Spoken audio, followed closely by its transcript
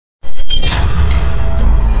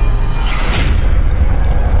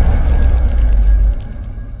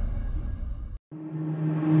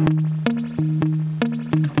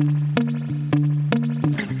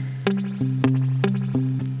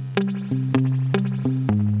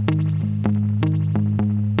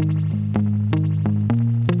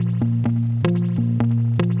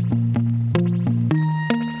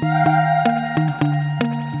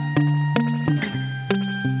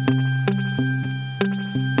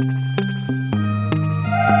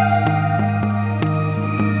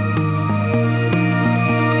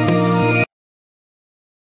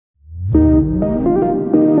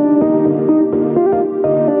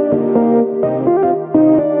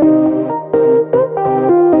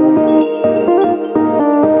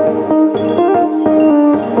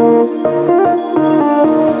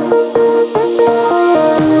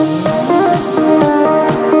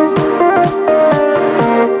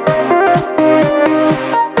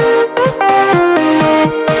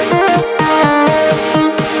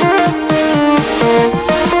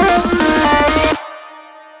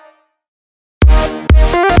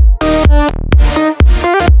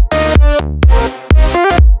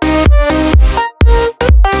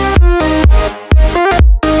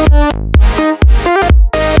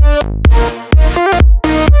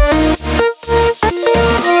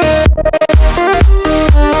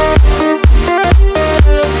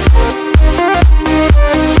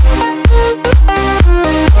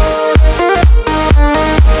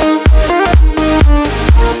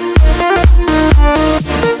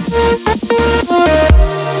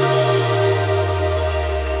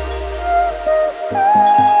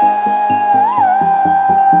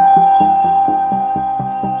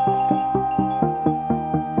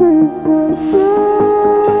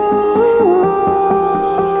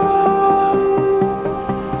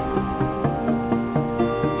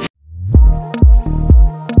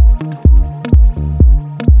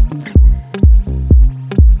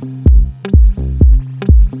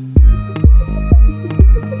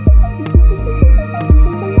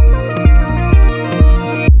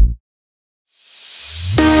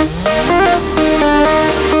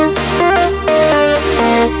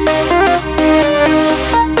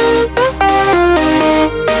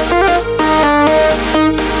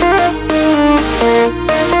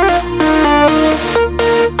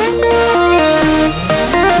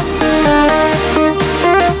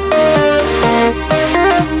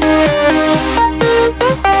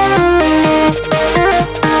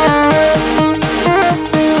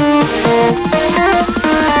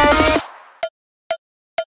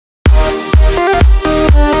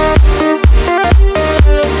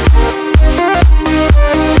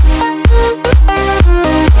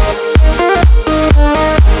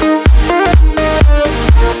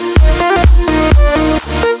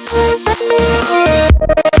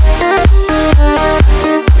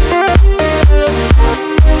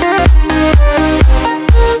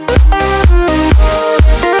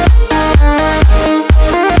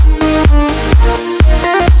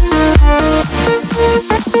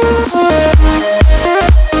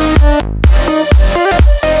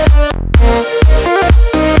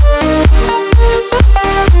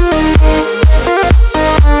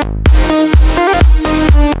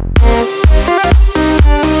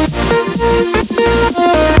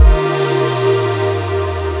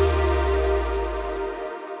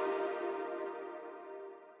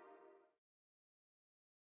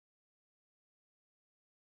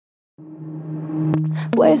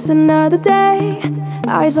Waste another day,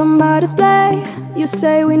 eyes on my display. You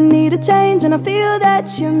say we need a change and I feel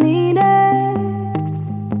that you mean it.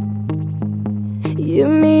 You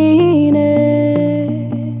mean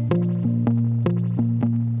it.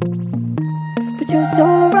 But you're so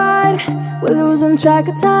right, we're losing track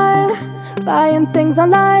of time, buying things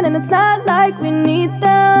online and it's not like we need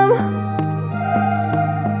them.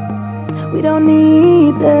 We don't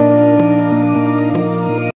need them.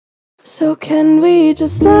 So can we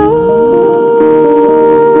just slow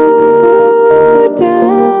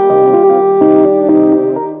down?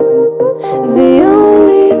 The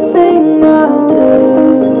only thing I'll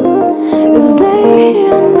do is lay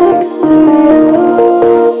here next to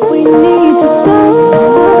you. We need to slow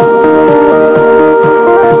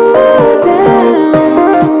down.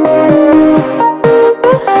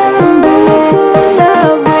 Embrace the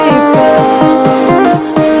love we found.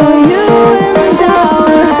 For you and I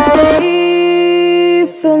were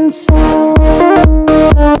safe and sound.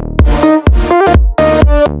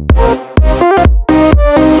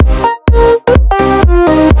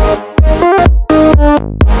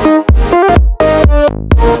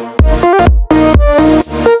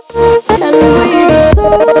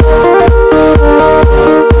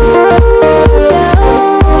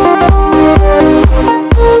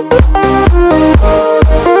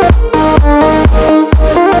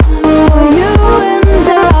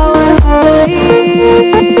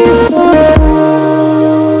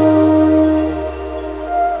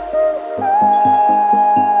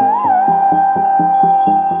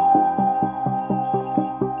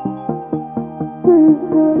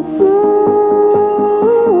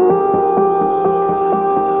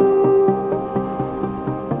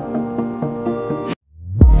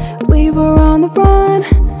 We were on the run,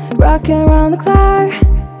 rocking around the clock.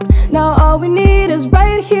 Now all we need is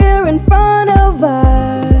right here in front of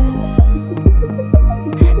us.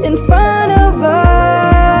 In front of us.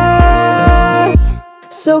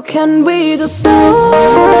 So can we just slow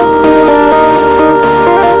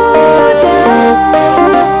down?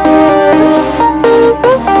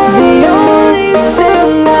 The only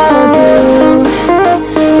thing I'll do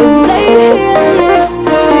is lay here next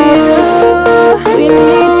to you. We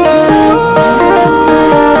need to slow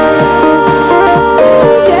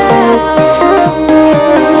down.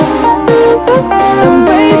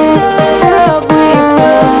 Embrace the love we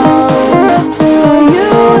found. For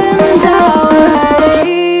you and I were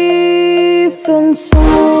safe and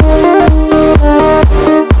sound.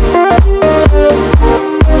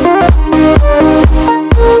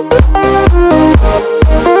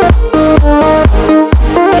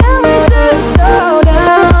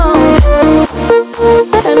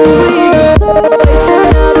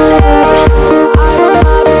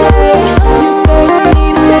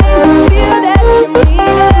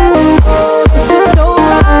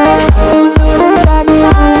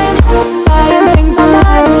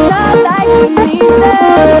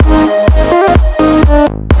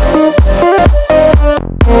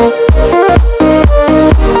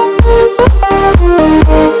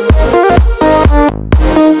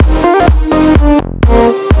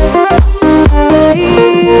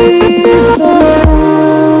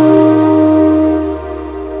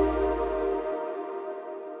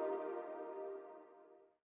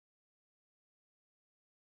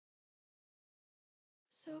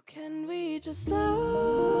 So can we just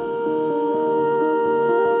slow